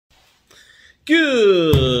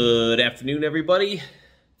Good afternoon, everybody.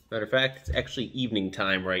 Matter of fact, it's actually evening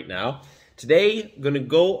time right now. Today, I'm going to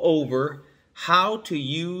go over how to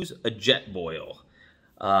use a jet boil.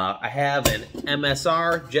 I have an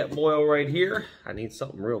MSR Jet Boil right here. I need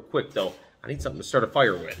something real quick, though. I need something to start a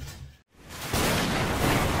fire with.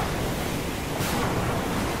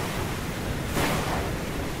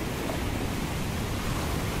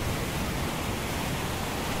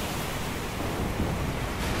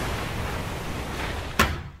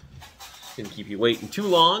 Gonna keep you waiting too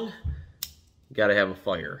long. You gotta have a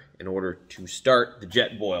fire in order to start the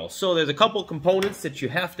jet boil. So there's a couple components that you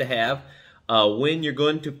have to have when you're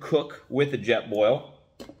going to cook with a jet boil.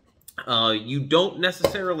 You don't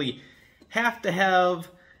necessarily have to have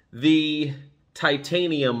the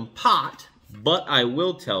titanium pot, but I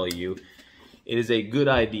will tell you, it is a good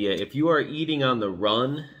idea. If you are eating on the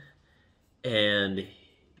run and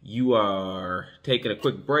you are taking a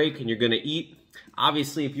quick break and you're gonna eat,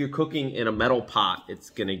 obviously, if you're cooking in a metal pot, it's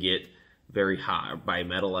going to get very hot. By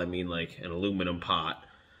metal, I mean like an aluminum pot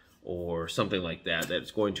or something like that.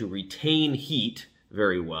 That's going to retain heat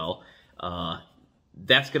very well.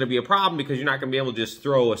 That's going to be a problem because you're not going to be able to just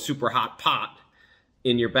throw a super hot pot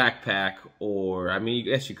in your backpack. Or, I mean,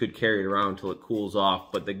 I guess you could carry it around until it cools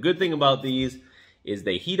off. But the good thing about these is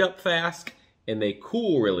they heat up fast and they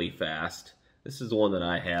cool really fast. This is the one that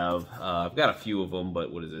I have. I've got a few of them,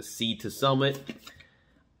 but what is it? Sea to Summit.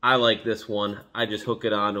 I like this one. I just hook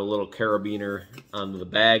it onto a little carabiner onto the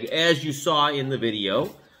bag, as you saw in the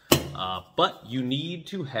video. But you need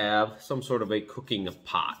to have some sort of a cooking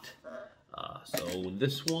pot. So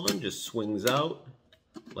this one just swings out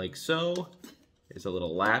like so. There's a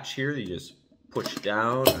little latch here that you just push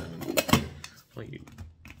down. And, well, you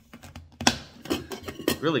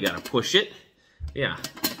really got to push it. Yeah.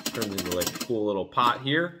 Turns into like a cool little pot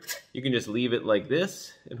here. You can just leave it like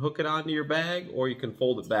this and hook it onto your bag, or you can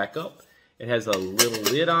fold it back up. It has a little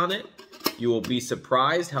lid on it. You will be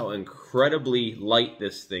surprised how incredibly light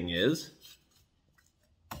this thing is.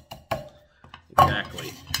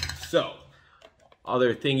 Exactly. So,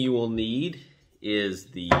 other thing you will need is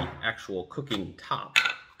the actual cooking top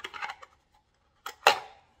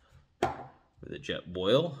for the jet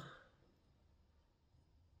boil.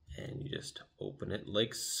 And you just open it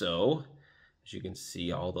like so. As you can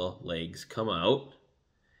see, all the legs come out.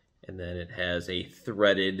 And then it has a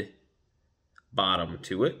threaded bottom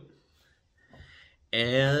to it.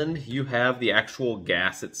 And you have the actual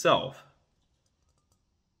gas itself.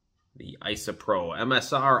 The IsoPro,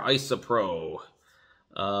 MSR IsoPro.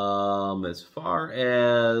 As far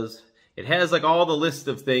as, it has like all the list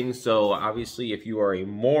of things. So obviously if you are a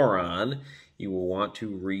moron, you will want to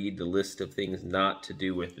read the list of things not to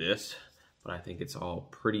do with this, but I think it's all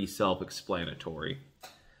pretty self-explanatory.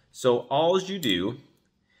 So all you do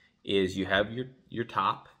is you have your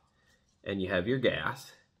top and you have your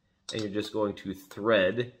gas, and you're just going to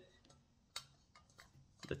thread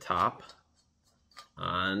the top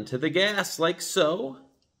onto the gas like so.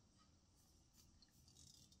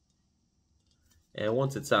 And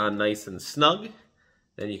once it's on nice and snug,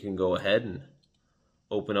 then you can go ahead and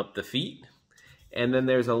open up the feet. And then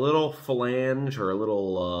there's a little flange or a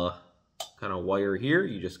little kind of wire here.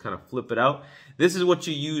 You just kind of flip it out. This is what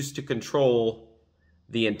you use to control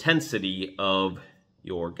the intensity of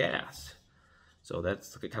your gas. So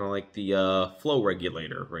that's kind of like the flow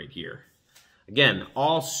regulator right here. Again,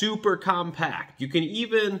 all super compact. You can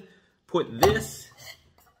even put this,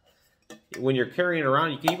 when you're carrying it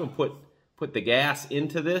around, you can even put the gas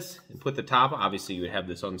into this and put the top. Obviously, you would have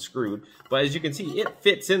this unscrewed, but as you can see, it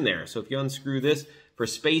fits in there. So if you unscrew this for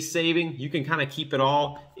space saving, you can kind of keep it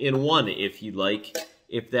all in one if you'd like,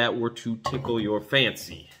 if that were to tickle your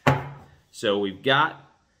fancy. So we've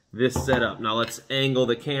got this set up. Now let's angle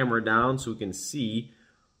the camera down so we can see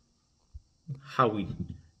how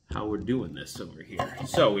we're doing this over here.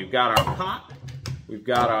 So we've got our pot. We've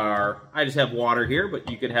got our, I just have water here, but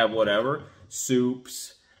you could have whatever,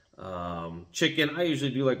 soups, chicken. I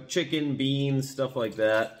usually do like chicken, beans, stuff like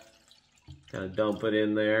that. Kind of dump it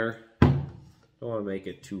in there. Don't want to make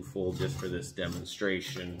it too full just for this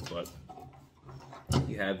demonstration, but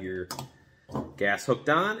you have your gas hooked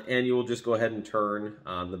on, and you will just go ahead and turn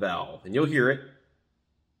on the valve, and you'll hear it.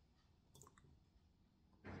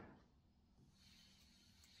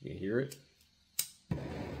 You hear it?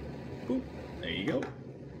 Boop. There you go.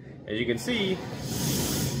 As you can see,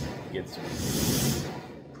 it gets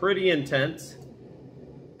pretty intense,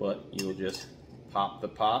 but you'll just pop the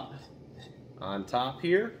pot on top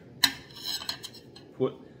here,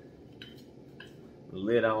 put the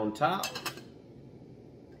lid on top,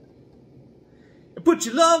 and put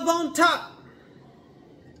your love on top.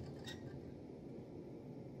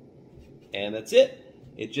 And that's it.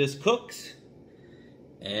 It just cooks,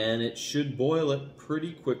 and it should boil it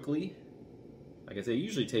pretty quickly. Like I say, it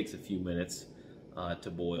usually takes a few minutes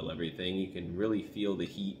to boil everything. You can really feel the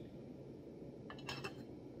heat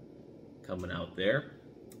coming out there.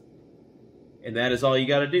 And that is all you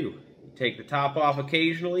got to do. You take the top off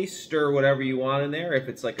occasionally, stir whatever you want in there, if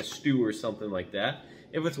it's like a stew or something like that.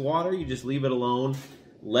 If it's water, you just leave it alone,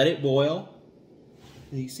 let it boil.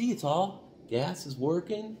 And you see it's all, gas is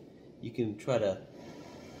working. You can try to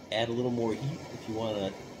add a little more heat if you want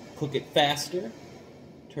to cook it faster.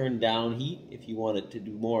 Turn down heat if you want it to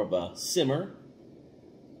do more of a simmer.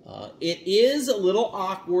 It is a little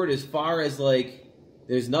awkward as far as like,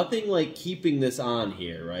 there's nothing like keeping this on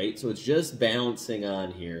here, right? So it's just balancing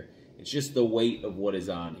on here. It's just the weight of what is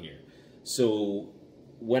on here. So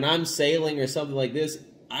when I'm sailing or something like this,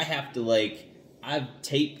 I have to like, I've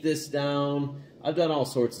taped this down. I've done all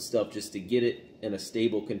sorts of stuff just to get it in a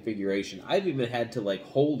stable configuration. I've even had to like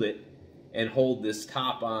hold it and hold this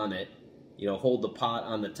top on it, you know, hold the pot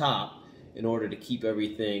on the top in order to keep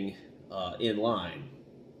everything in line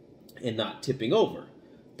and not tipping over.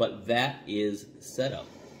 But that is the setup.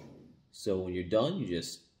 So when you're done, you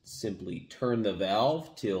just simply turn the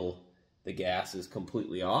valve till the gas is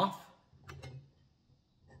completely off.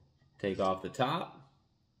 Take off the top.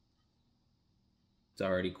 It's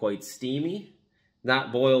already quite steamy.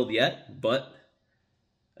 Not boiled yet, but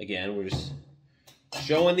again, we're just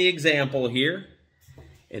showing the example here.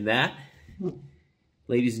 And that,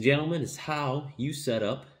 ladies and gentlemen, is how you set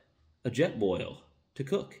up a jet boil to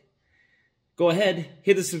cook. Go ahead,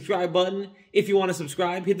 hit the subscribe button if you want to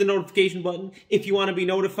subscribe. Hit the notification button if you want to be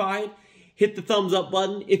notified. Hit the thumbs up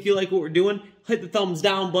button if you like what we're doing. Hit the thumbs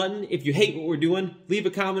down button if you hate what we're doing. Leave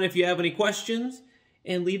a comment if you have any questions.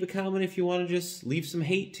 And leave a comment if you want to just leave some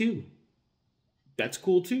hate too. That's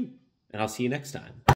cool too. And I'll see you next time.